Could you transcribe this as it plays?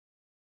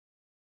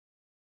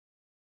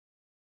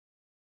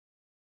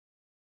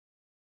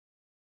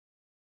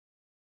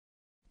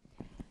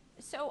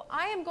So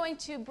I am going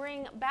to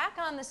bring back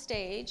on the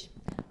stage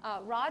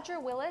Roger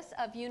Willis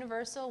of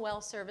Universal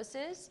Well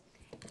Services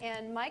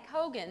and Mike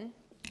Hogan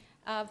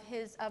of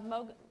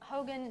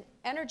Hogan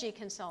Energy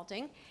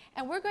Consulting.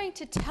 And we're going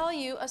to tell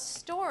you a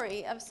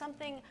story of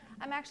something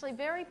I'm actually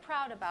very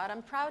proud about.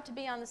 I'm proud to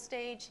be on the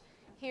stage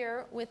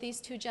here with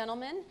these two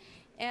gentlemen.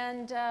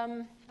 And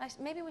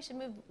maybe we should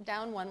move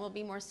down one. We'll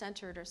be more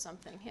centered or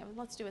something. Yeah,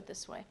 let's do it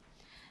this way.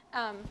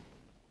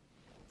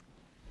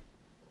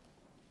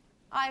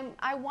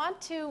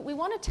 We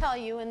want to tell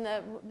you,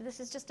 this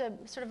is just a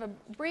sort of a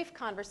brief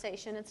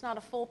conversation, it's not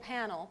a full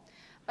panel,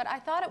 but I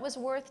thought it was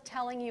worth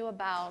telling you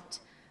about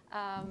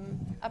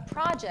a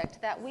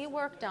project that we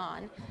worked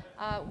on.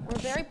 We're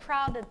very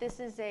proud that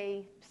this is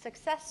a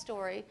success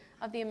story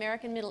of the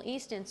American Middle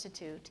East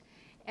Institute.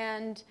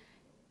 And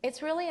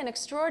it's really an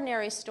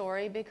extraordinary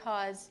story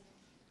because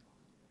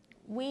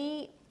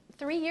 3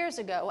 years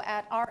ago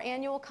at our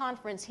annual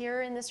conference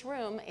here in this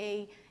room,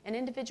 an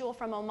individual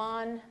from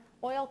Oman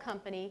oil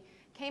company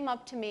came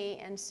up to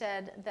me and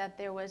said that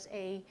there was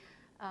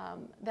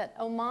that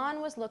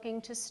Oman was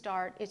looking to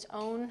start its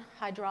own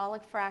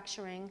hydraulic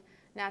fracturing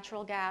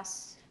natural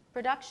gas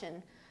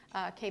production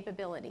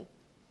capability.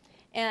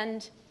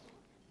 And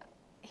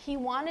he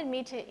wanted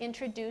me to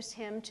introduce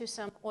him to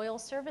some oil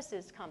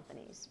services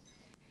companies.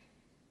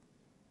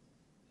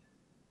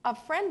 A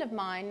friend of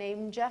mine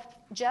named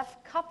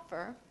Jeff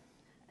Kupfer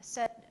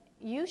said,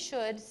 you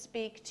should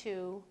speak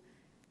to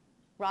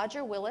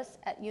Roger Willis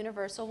at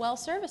Universal Well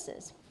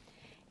Services.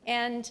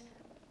 And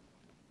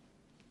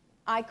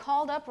I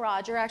called up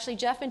Roger. Actually,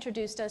 Jeff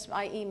introduced us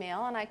by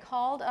email, and I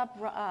called up,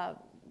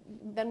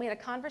 then we had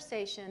a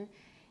conversation,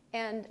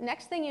 and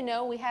next thing you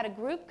know, we had a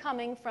group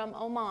coming from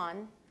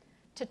Oman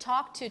to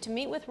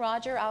meet with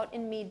Roger out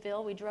in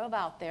Meadville. We drove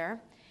out there,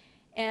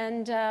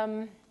 and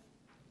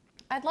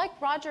I'd like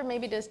Roger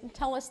maybe to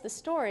tell us the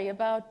story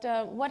about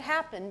what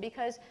happened,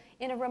 because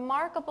in a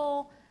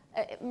remarkably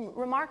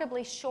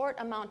short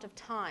amount of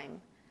time,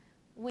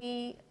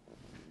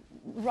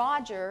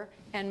 Roger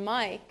and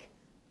Mike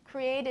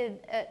created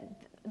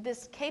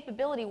this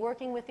capability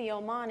working with the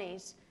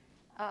Omanis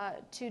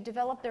to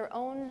develop their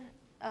own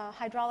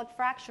hydraulic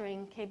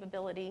fracturing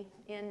capability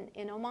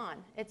in Oman.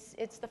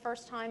 It's the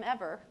first time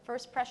ever,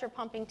 first pressure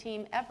pumping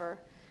team ever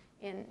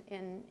in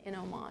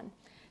Oman.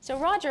 So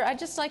Roger, I'd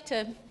just like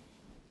to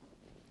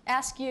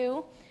ask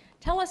you,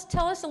 tell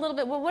us a little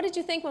bit, well, what did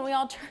you think when we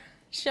all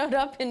showed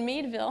up in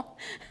Meadville?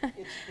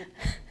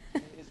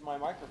 Is my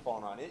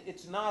microphone on?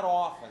 It's not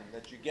often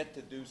that you get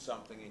to do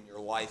something in your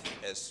life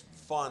as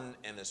fun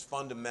and as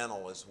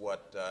fundamental as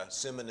what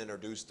Simin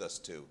introduced us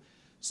to.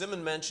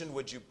 Simin mentioned,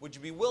 would you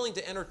be willing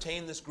to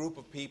entertain this group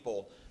of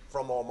people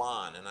from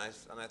Oman? And I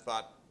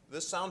thought,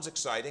 this sounds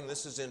exciting,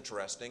 this is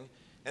interesting.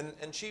 And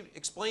she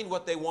explained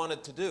what they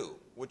wanted to do,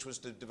 which was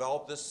to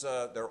develop this,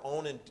 their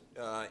own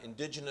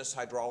indigenous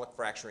hydraulic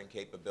fracturing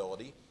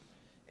capability.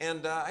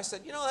 And I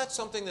said, you know, that's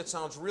something that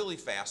sounds really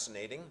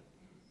fascinating.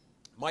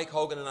 Mike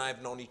Hogan and I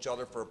have known each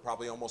other for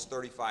probably almost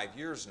 35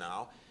 years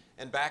now.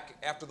 And back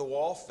after the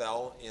wall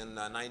fell in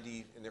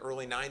the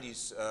early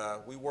 90s,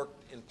 we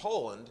worked in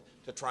Poland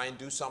to try and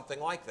do something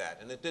like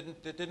that. And it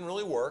didn't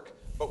really work,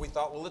 but we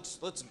thought, well,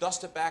 let's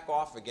dust it back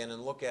off again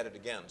and look at it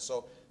again.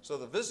 So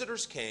the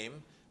visitors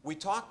came, we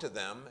talked to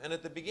them, and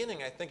at the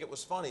beginning I think it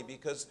was funny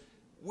because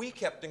we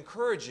kept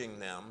encouraging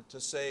them to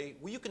say,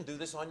 well, you can do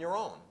this on your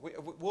own.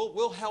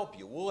 We'll help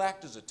you. We'll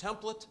act as a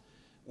template.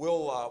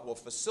 We'll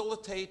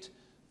facilitate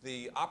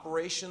the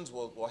operations.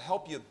 We'll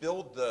help you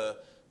build the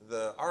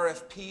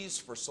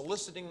RFPs for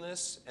soliciting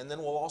this, and then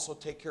we'll also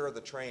take care of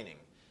the training.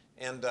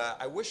 And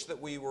I wish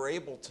that we were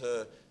able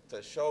to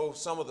show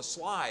some of the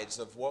slides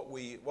of what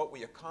we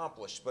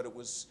accomplished, but it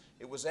was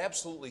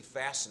absolutely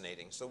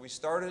fascinating. So we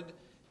started,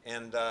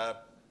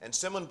 and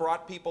Simin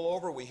brought people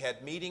over. We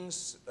had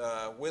meetings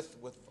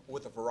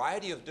with a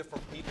variety of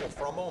different people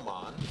from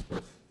Oman,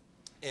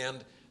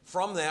 and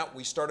from that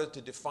we started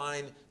to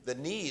define the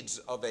needs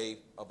of a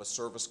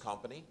service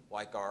company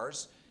like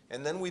ours,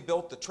 and then we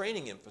built the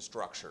training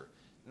infrastructure.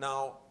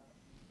 Now,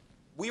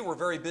 we were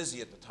very busy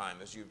at the time.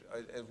 As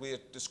we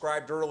had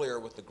described earlier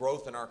with the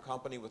growth in our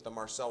company with the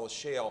Marcellus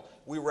Shale,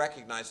 we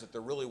recognized that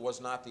there really was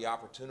not the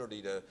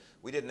opportunity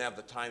we didn't have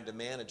the time to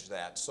manage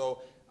that.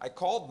 So I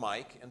called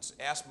Mike and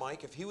asked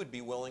Mike if he would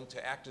be willing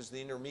to act as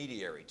the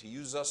intermediary, to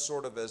use us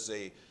sort of as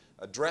a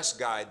dress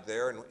guide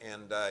there,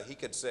 and he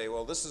could say,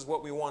 well, this is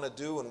what we want to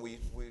do, and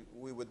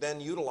we would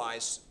then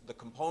utilize the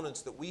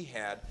components that we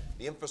had,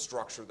 the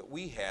infrastructure that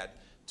we had,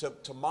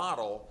 to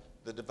model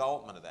the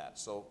development of that.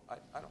 So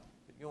I don't,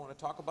 you want to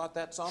talk about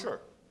that some? Sure.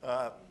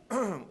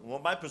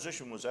 Well, my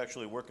position was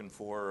actually working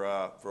for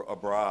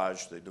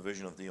Abraj, the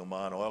division of the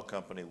Oman Oil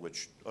Company,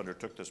 which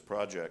undertook this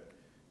project.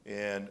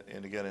 And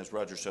again, as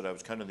Roger said, I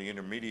was kind of the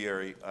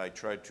intermediary. I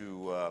tried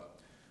to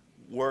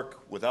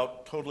work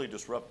without totally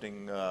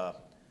disrupting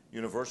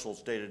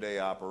Universal's day-to-day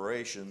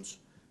operations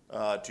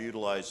to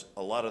utilize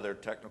a lot of their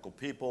technical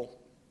people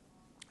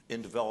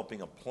in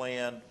developing a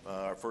plan.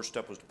 Our first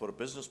step was to put a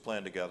business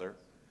plan together.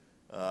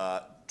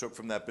 Took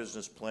from that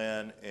business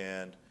plan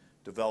and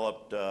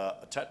developed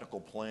a technical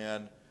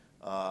plan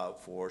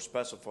for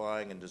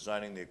specifying and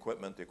designing the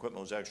equipment. The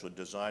equipment was actually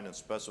designed and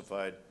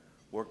specified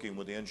working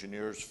with the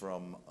engineers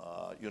from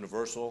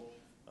Universal,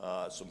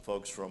 some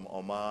folks from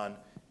Oman,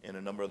 and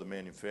a number of the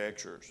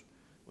manufacturers.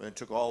 We then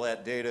took all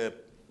that data,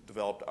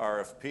 developed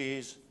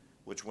RFPs,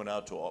 which went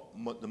out to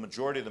the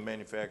majority of the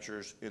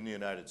manufacturers in the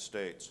United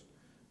States.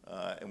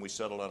 And we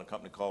settled on a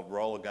company called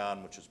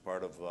Hogan, which is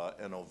part of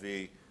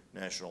NOV,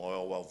 National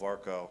Oil Well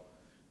Varco,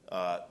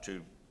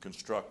 to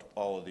construct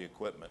all of the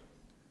equipment.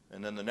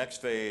 And then the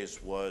next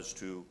phase was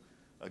to,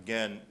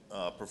 again,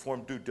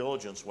 perform due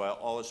diligence while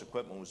all this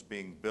equipment was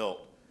being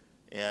built.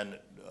 And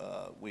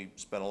we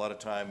spent a lot of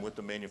time with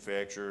the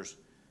manufacturers,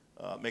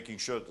 making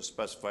sure that the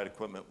specified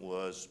equipment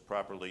was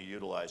properly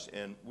utilized.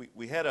 And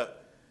we had to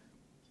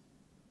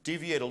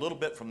deviate a little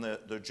bit from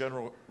the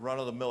general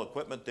run-of-the-mill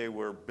equipment they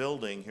were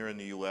building here in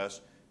the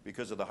U.S.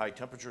 because of the high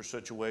temperature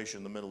situation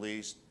in the Middle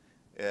East,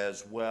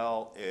 as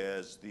well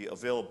as the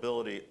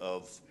availability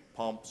of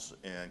pumps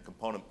and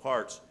component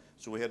parts.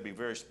 So we had to be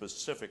very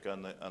specific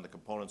on the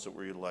components that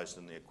were utilized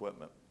in the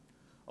equipment.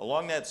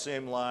 Along that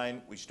same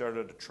line, we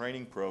started a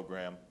training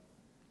program.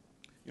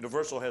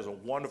 Universal has a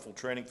wonderful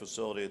training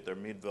facility at their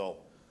Meadville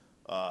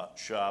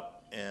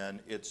shop,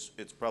 and it's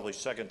probably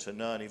second to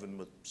none, even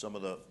with some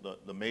of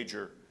the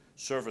major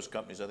service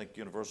companies. I think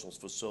Universal's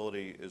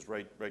facility is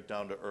right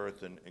down to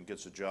earth and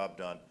gets the job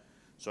done.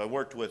 So I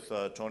worked with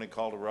Tony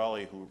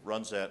Calderelli, who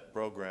runs that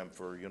program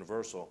for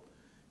Universal,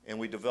 and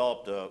we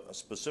developed a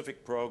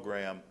specific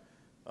program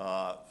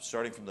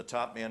starting from the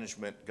top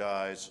management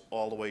guys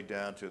all the way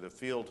down to the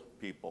field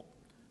people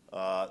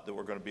that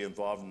were going to be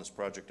involved in this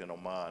project in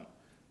Oman.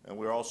 And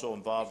we're also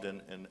involved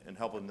in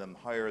helping them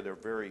hire their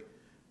very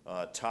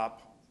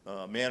top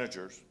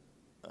managers.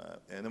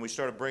 And then we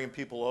started bringing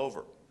people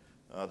over.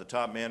 The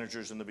top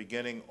managers in the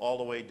beginning all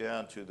the way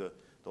down to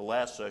the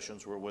last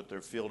sessions were with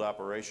their field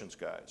operations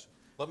guys.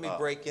 Let me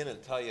break in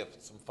and tell you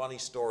some funny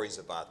stories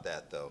about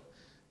that, though,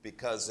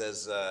 because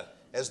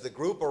as the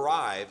group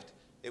arrived,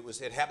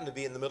 it happened to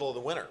be in the middle of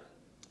the winter,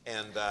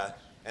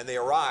 and they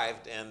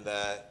arrived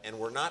and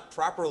were not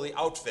properly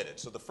outfitted.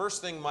 So the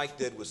first thing Mike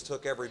did was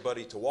took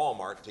everybody to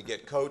Walmart to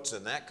get coats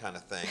and that kind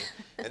of thing,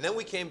 and then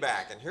we came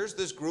back, and here's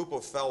this group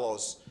of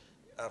fellows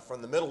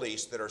from the Middle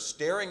East that are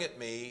staring at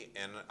me,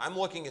 and I'm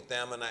looking at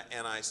them, and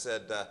I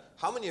said,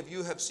 how many of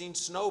you have seen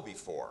snow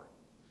before?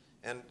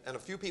 And a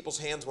few people's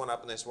hands went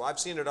up, and they said, well, I've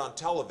seen it on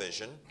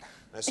television.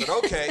 And I said,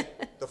 okay,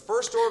 the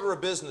first order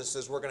of business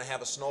is we're going to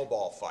have a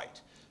snowball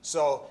fight.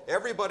 So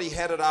everybody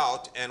headed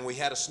out, and we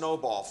had a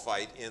snowball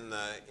fight in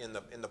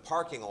the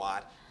parking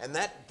lot, and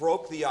that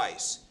broke the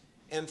ice.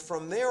 And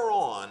from there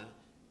on,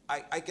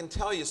 I can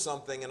tell you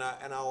something,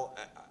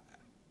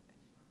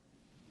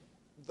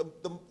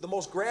 the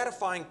most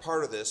gratifying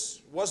part of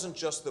this wasn't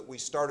just that we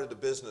started a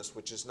business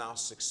which is now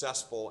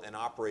successful and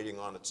operating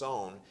on its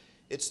own.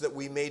 It's that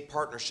we made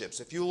partnerships.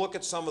 If you look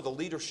at some of the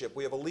leadership,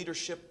 we have a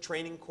leadership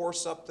training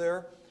course up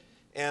there.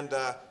 And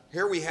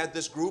here we had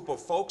this group of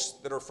folks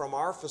that are from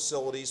our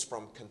facilities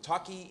from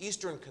Kentucky,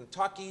 eastern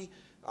Kentucky,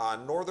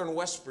 northern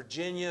West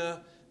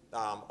Virginia,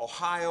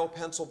 Ohio,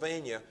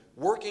 Pennsylvania,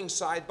 working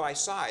side by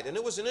side. And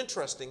it was an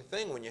interesting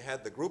thing when you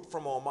had the group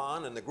from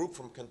Oman and the group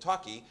from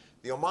Kentucky.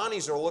 The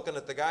Omanis are looking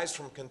at the guys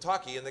from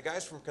Kentucky, and the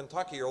guys from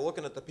Kentucky are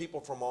looking at the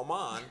people from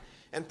Oman.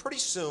 And pretty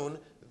soon,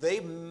 they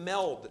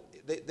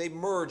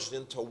merged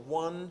into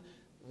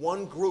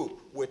one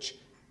group, which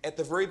at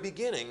the very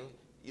beginning,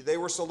 they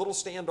were so a little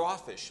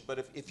standoffish,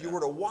 but if you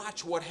were to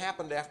watch what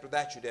happened after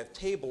that, you'd have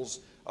tables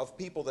of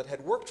people that had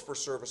worked for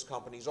service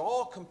companies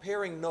all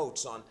comparing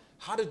notes on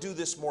how to do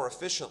this more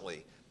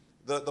efficiently.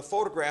 The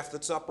photograph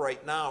that's up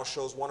right now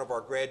shows one of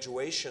our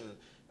graduation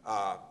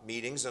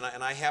meetings, and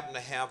I happen to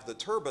have the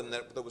turban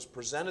that was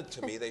presented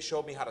to me. They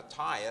showed me how to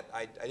tie it.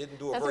 I didn't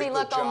do a very good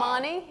job. Doesn't he look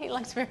Omani? He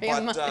looks very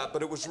Omani.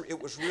 But it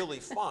was really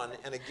fun.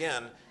 And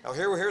again, now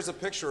here's a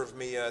picture of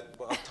me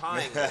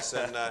tying this,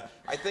 and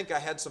I think I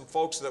had some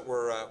folks that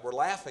were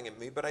laughing at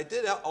me, but I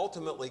did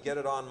ultimately get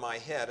it on my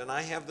head, and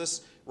I have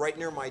this right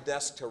near my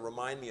desk to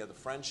remind me of the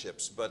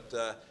friendships. But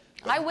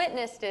I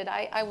witnessed it.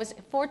 I was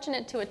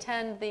fortunate to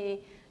attend the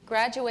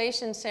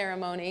graduation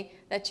ceremony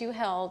that you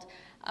held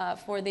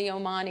for the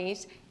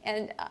Omanis,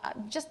 and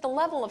just the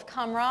level of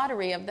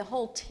camaraderie of the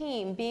whole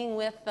team being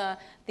with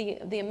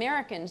the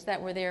Americans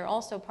that were there,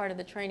 also part of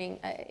the training.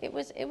 It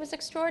was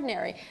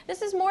extraordinary.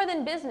 This is more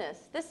than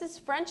business. This is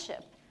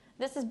friendship.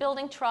 This is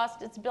building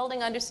trust. It's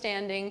building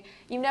understanding.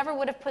 You never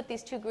would have put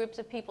these two groups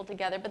of people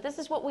together, but this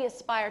is what we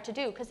aspire to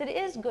do, because it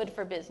is good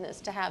for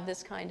business to have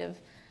this kind of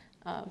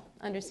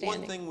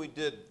understanding. One thing we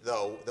did,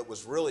 though, that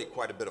was really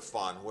quite a bit of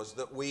fun was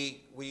that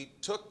we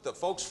took the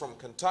folks from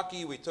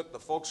Kentucky, we took the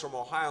folks from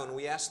Ohio, and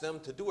we asked them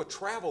to do a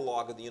travel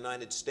log of the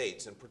United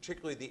States, and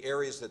particularly the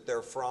areas that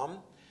they're from.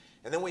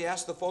 And then we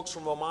asked the folks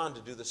from Oman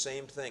to do the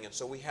same thing. And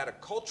so we had a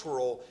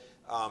cultural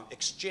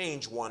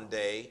exchange one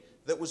day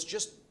that was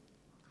just,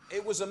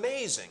 it was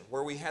amazing,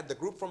 where we had the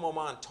group from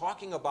Oman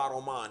talking about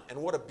Oman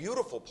and what a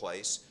beautiful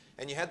place.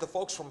 and you had the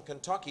folks from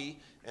Kentucky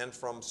and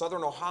from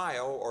southern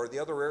Ohio or the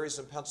other areas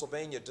in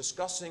Pennsylvania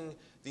discussing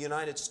the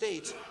United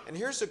States. And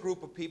here's a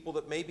group of people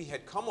that maybe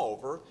had come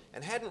over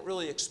and hadn't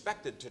really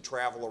expected to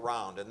travel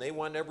around. And they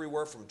went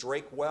everywhere from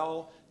Drake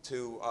Well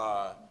to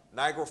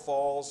Niagara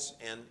Falls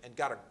and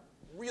got a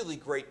really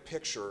great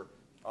picture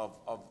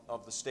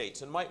of the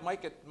states. And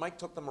Mike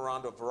took them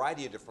around to a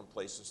variety of different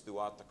places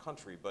throughout the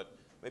country, but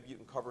maybe you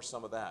can cover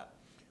some of that.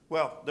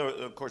 Well,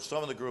 of course,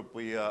 some of the group,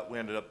 we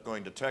ended up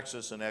going to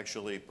Texas and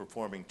actually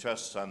performing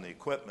tests on the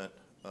equipment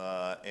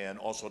and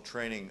also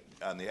training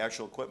on the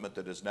actual equipment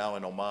that is now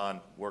in Oman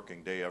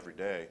working every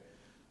day.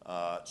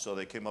 So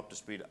they came up to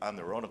speed on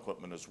their own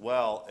equipment, as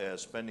well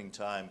as spending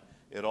time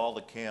at all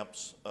the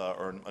camps,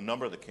 or a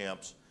number of the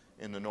camps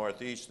in the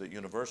Northeast that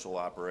Universal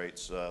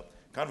operates.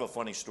 Kind of a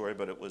funny story,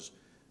 but it was,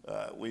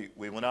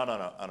 we went out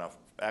on a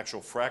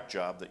actual frac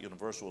job that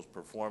Universal was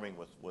performing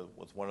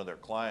with one of their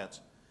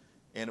clients.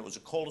 And it was the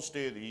coldest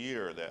day of the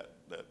year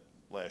that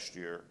last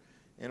year.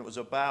 And it was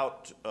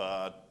about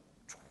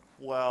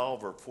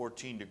 12 or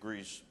 14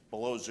 degrees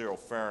below 0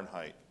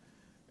 Fahrenheit.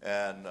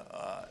 And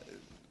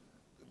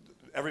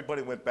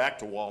everybody went back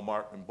to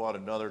Walmart and bought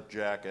another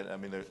jacket. I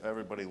mean,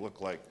 everybody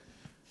looked like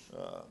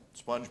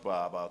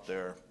SpongeBob out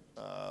there,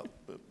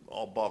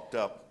 all bulked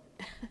up.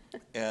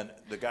 And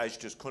the guys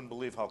just couldn't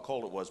believe how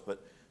cold it was.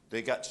 But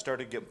they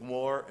started to get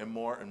more and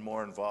more and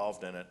more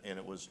involved in it. And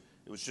it was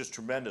just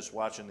tremendous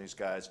watching these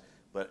guys.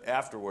 But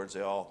afterwards,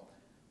 they all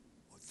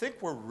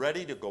think we're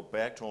ready to go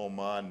back to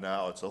Oman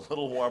now. It's a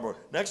little warmer.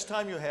 Next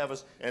time you have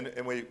us, and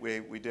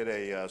we did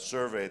a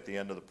survey at the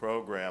end of the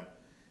program,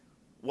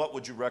 what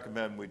would you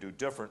recommend we do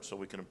different so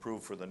we can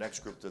improve for the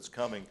next group that's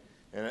coming?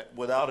 And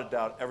without a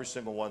doubt, every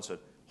single one said,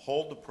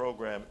 hold the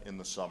program in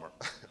the summer.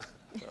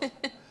 So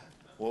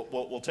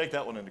we'll take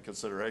that one into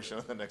consideration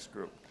in the next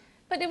group.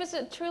 But it was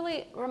a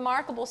truly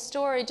remarkable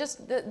story,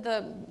 just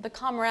the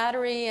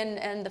camaraderie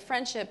and the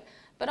friendship,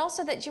 but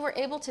also that you were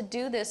able to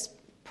do this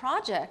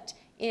project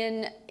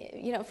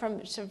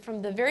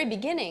from the very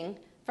beginning,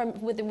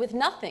 with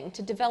nothing,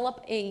 to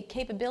develop a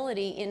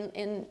capability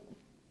in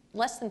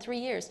less than 3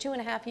 years,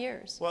 2.5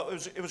 years. Well,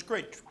 it was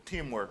great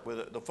teamwork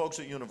with the folks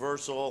at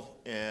Universal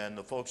and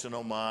the folks in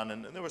Oman,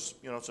 and there was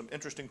some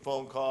interesting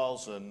phone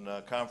calls and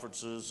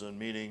conferences and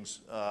meetings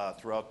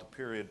throughout the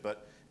period,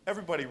 but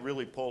everybody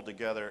really pulled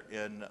together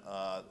in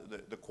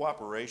the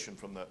cooperation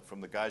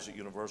from the guys at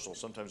Universal.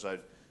 Sometimes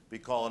I'd be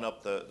calling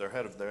up their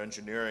head of their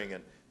engineering,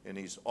 and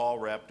he's all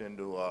wrapped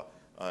into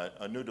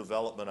a new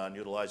development on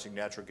utilizing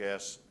natural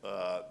gas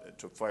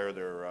to fire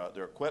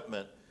their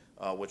equipment,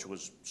 which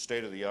was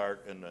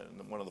state-of-the-art and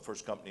one of the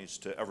first companies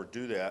to ever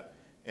do that.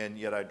 And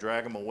yet I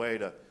drag him away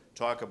to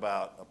talk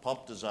about a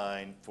pump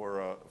design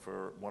for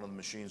one of the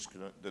machines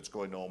that's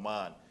going to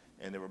Oman.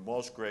 And they were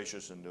most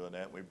gracious in doing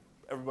that.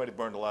 Everybody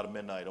burned a lot of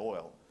midnight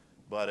oil.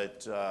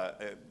 But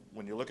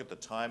when you look at the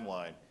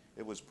timeline,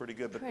 it was pretty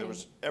good. But there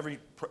was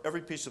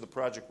every piece of the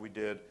project we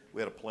did,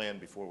 we had a plan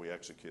before we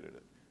executed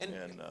it.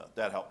 And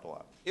that helped a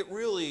lot. It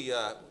really,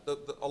 a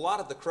lot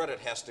of the credit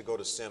has to go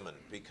to Simin,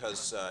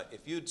 because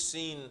if you'd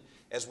seen,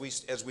 as we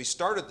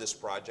started this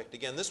project,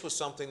 again, this was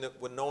something that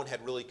no one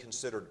had really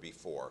considered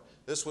before.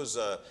 This was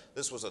a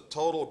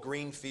total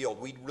green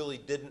field. We really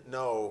didn't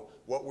know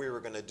what we were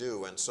going to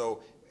do, and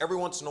so every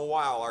once in a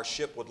while our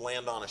ship would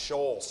land on a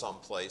shoal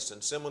someplace,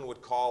 and Simin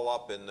would call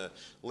up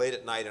late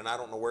at night, and I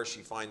don't know where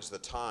she finds the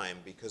time,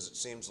 because it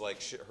seems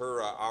like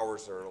her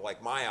hours are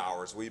like my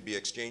hours. We'd be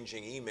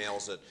exchanging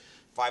emails at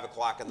 5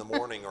 o'clock in the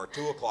morning or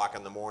 2 o'clock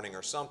in the morning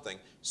or something.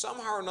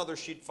 Somehow or another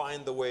she'd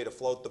find the way to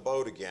float the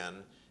boat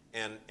again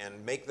and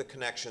make the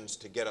connections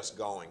to get us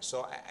going.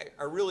 So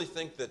I really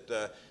think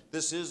that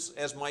this is,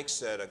 as Mike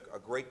said, a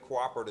great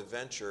cooperative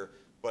venture,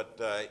 but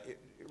it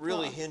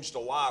really hinged a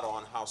lot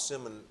on how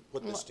Simin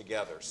put this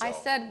together. So. I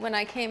said when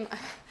I came,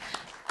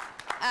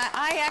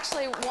 I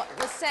actually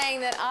was saying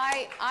that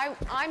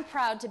I'm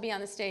proud to be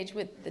on the stage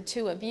with the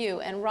two of you.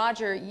 And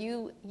Roger,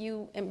 you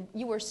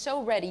were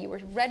so ready. You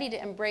were ready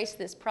to embrace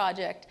this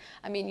project.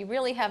 I mean, you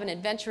really have an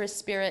adventurous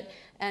spirit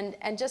and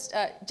just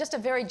a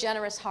very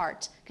generous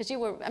heart. Because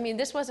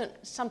this wasn't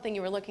something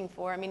you were looking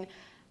for. I mean,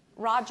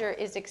 Roger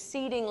is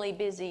exceedingly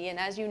busy, and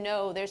as you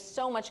know, there's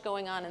so much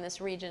going on in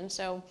this region.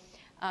 So.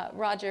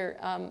 Roger,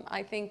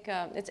 I think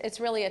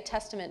it's really a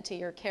testament to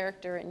your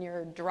character and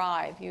your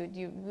drive.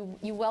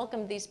 You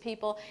welcome these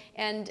people,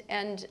 and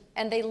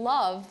they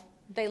love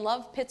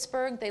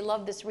Pittsburgh. They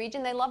love this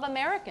region. They love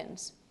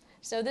Americans.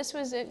 So this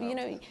was,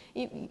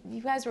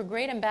 you guys were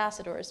great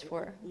ambassadors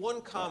for.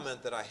 One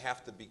comment that I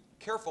have to be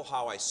careful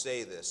how I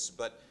say this,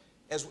 but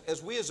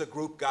as we as a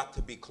group got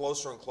to be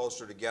closer and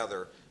closer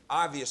together,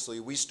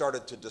 obviously we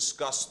started to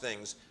discuss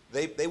things.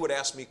 They would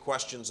ask me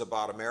questions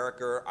about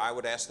America. I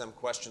would ask them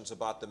questions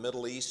about the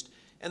Middle East.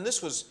 And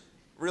this was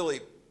really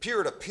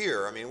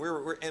peer-to-peer. I mean,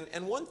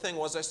 and one thing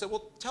was, I said,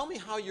 well, tell me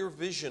how your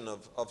vision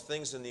of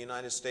things in the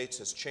United States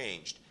has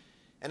changed.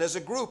 And as a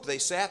group, they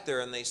sat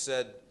there and they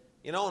said,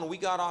 and we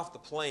got off the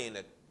plane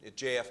at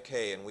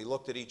JFK and we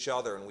looked at each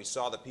other and we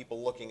saw the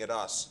people looking at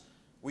us.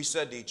 We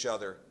said to each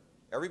other,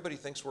 everybody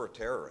thinks we're a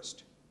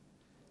terrorist.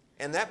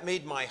 And that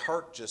made my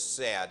heart just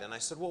sad. And I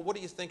said, well, what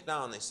do you think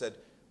now? And they said,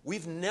 we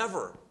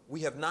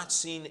have not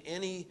seen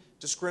any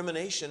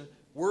discrimination.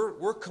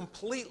 We're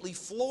completely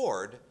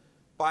floored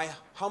by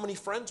how many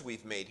friends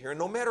we've made here. And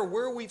no matter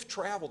where we've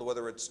traveled,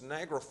 whether it's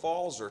Niagara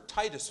Falls or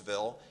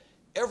Titusville,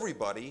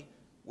 everybody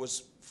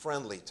was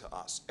friendly to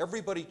us.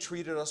 Everybody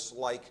treated us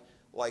like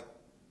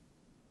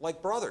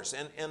brothers.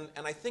 And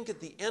I think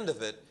at the end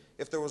of it,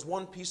 if there was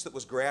one piece that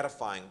was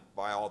gratifying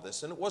by all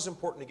this, and it was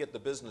important to get the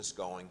business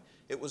going,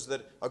 it was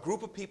that a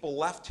group of people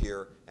left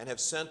here and have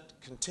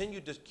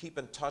continued to keep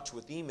in touch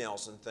with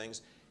emails and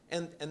things,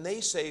 and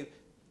they say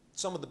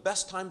some of the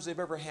best times they've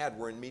ever had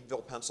were in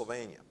Meadville,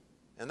 Pennsylvania.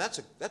 And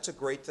that's a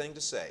great thing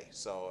to say.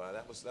 So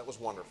that was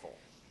wonderful.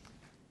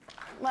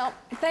 Well,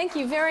 thank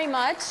you very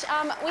much.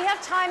 We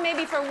have time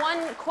maybe for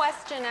one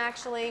question,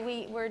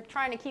 actually. We're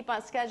trying to keep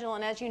on schedule,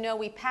 and as you know,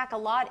 we pack a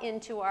lot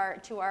into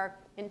our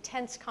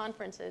intense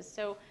conferences.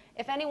 So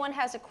if anyone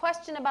has a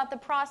question about the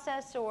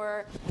process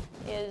or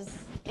is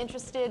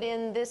interested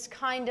in this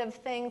kind of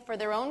thing for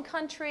their own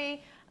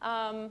country,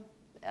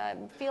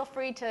 feel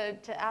free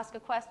to ask a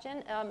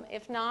question.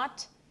 If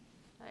not,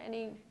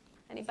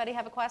 anybody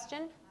have a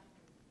question?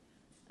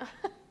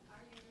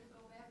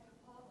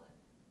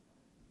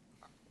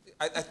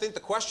 I think the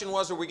question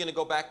was, are we going to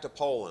go back to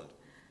Poland?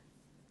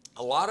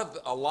 A lot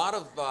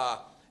of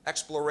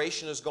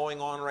exploration is going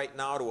on right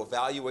now to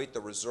evaluate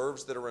the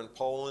reserves that are in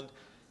Poland.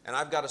 And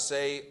I've got to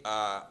say,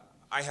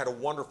 I had a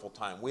wonderful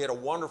time. We had a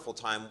wonderful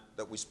time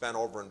that we spent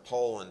over in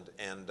Poland.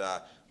 And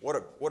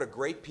what a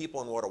great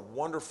people and what a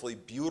wonderfully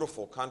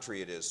beautiful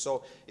country it is.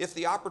 So if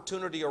the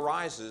opportunity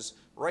arises,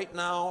 right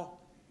now,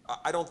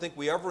 I don't think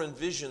we ever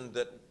envisioned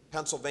that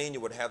Pennsylvania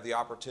would have the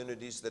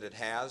opportunities that it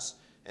has.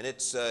 And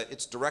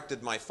it's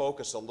directed my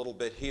focus a little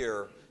bit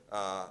here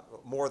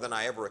more than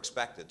I ever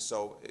expected.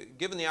 So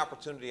given the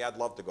opportunity, I'd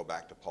love to go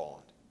back to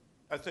Poland.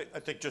 I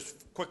think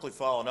just quickly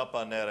following up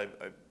on that,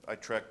 I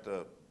tracked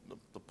the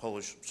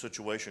Polish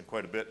situation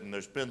quite a bit, and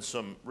there's been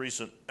some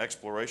recent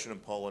exploration in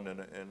Poland, and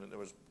there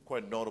was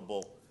quite a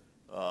notable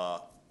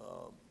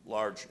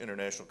large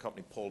international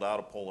company pulled out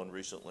of Poland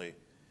recently.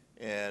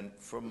 And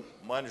from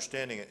my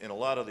understanding, in a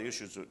lot of the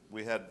issues that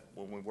we had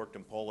when we worked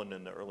in Poland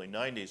in the early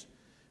 90s,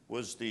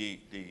 was the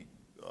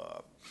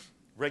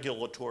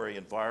regulatory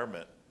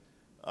environment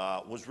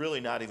was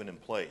really not even in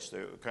place. They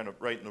were kind of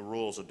writing the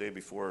rules a day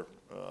before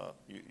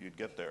you'd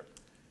get there.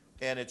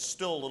 And it's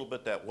still a little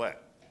bit that way.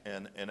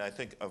 And I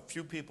think a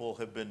few people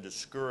have been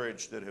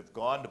discouraged that have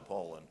gone to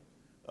Poland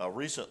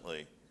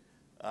recently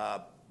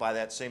by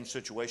that same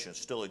situation. It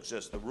still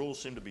exists. The rules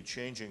seem to be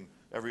changing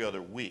every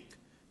other week.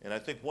 And I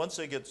think once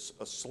they get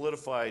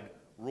solidified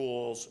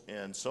rules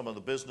and some of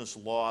the business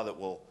law that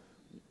will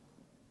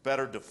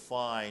better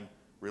define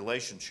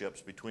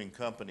relationships between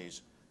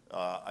companies,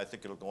 I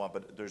think it'll go on.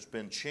 But there's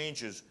been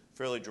changes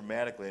fairly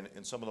dramatically,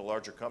 and some of the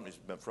larger companies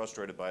have been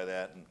frustrated by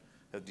that and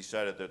have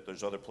decided that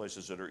there's other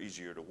places that are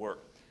easier to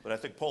work. But I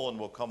think Poland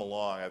will come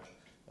along.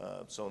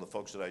 Some of the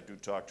folks that I do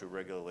talk to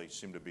regularly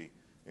seem to be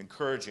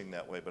encouraging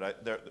that way.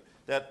 But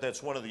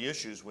that's one of the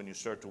issues when you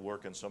start to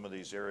work in some of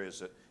these areas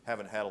that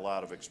haven't had a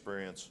lot of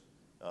experience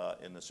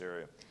in this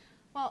area.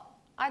 Well,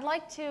 I'd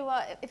like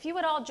to, if you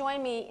would all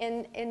join me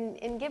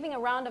in giving a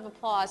round of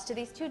applause to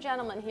these two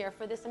gentlemen here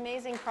for this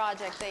amazing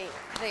project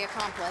they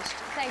accomplished.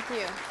 Thank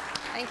you.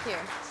 Thank you.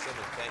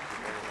 Simin, thank you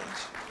very much.